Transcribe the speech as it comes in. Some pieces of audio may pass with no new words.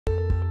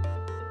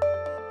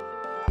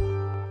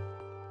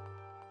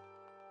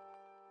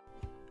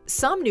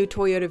Some new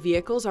Toyota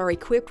vehicles are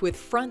equipped with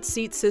front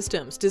seat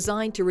systems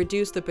designed to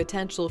reduce the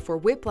potential for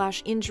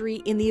whiplash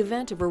injury in the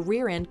event of a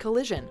rear-end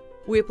collision.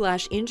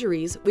 Whiplash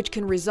injuries, which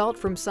can result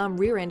from some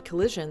rear-end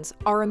collisions,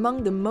 are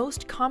among the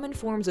most common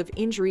forms of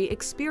injury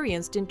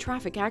experienced in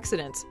traffic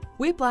accidents.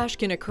 Whiplash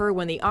can occur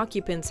when the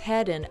occupant's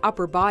head and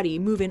upper body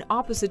move in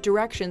opposite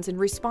directions in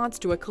response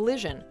to a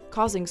collision,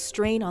 causing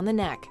strain on the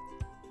neck.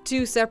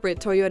 Two separate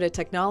Toyota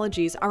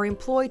technologies are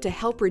employed to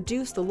help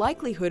reduce the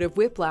likelihood of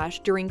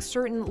whiplash during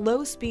certain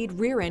low-speed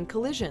rear-end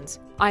collisions,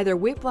 either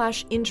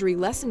whiplash injury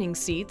lessening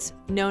seats,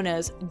 known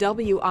as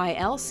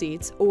WIL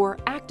seats, or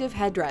active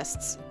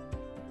headrests.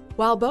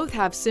 While both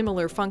have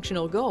similar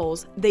functional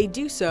goals, they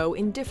do so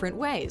in different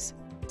ways.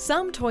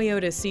 Some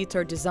Toyota seats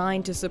are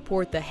designed to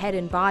support the head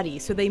and body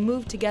so they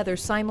move together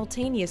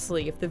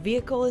simultaneously if the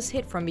vehicle is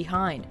hit from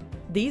behind.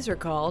 These are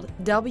called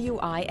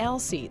WIL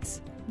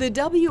seats. The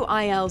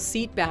WIL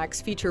seat backs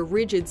feature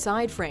rigid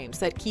side frames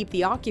that keep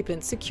the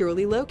occupant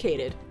securely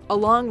located,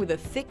 along with a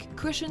thick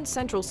cushioned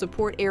central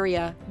support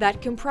area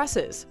that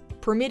compresses,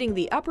 permitting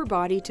the upper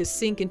body to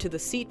sink into the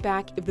seat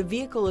back if the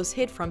vehicle is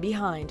hit from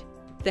behind.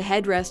 The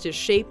headrest is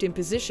shaped and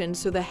positioned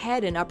so the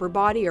head and upper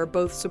body are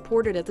both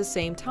supported at the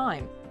same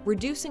time,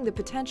 reducing the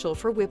potential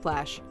for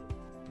whiplash.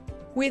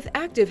 With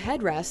active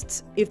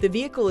headrests, if the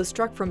vehicle is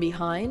struck from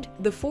behind,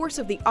 the force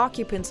of the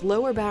occupant's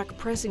lower back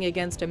pressing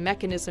against a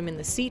mechanism in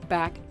the seat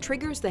back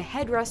triggers the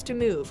headrest to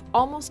move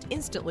almost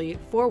instantly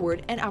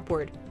forward and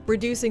upward.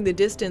 Reducing the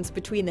distance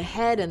between the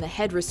head and the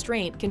head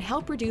restraint can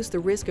help reduce the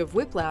risk of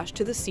whiplash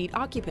to the seat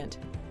occupant.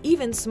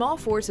 Even small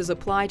forces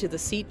applied to the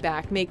seat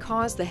back may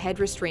cause the head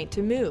restraint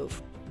to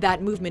move.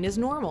 That movement is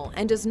normal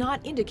and does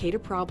not indicate a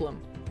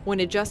problem.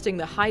 When adjusting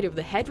the height of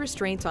the head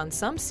restraints on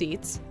some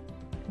seats,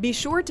 be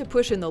sure to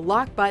push in the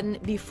lock button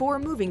before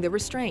moving the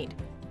restraint.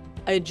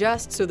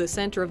 Adjust so the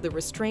center of the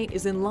restraint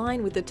is in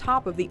line with the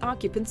top of the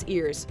occupant's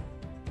ears.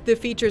 The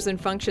features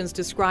and functions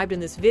described in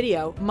this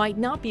video might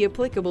not be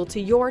applicable to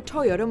your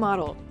Toyota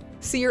model.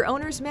 See your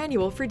owner's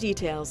manual for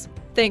details.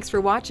 Thanks for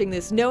watching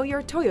this Know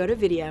Your Toyota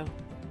video.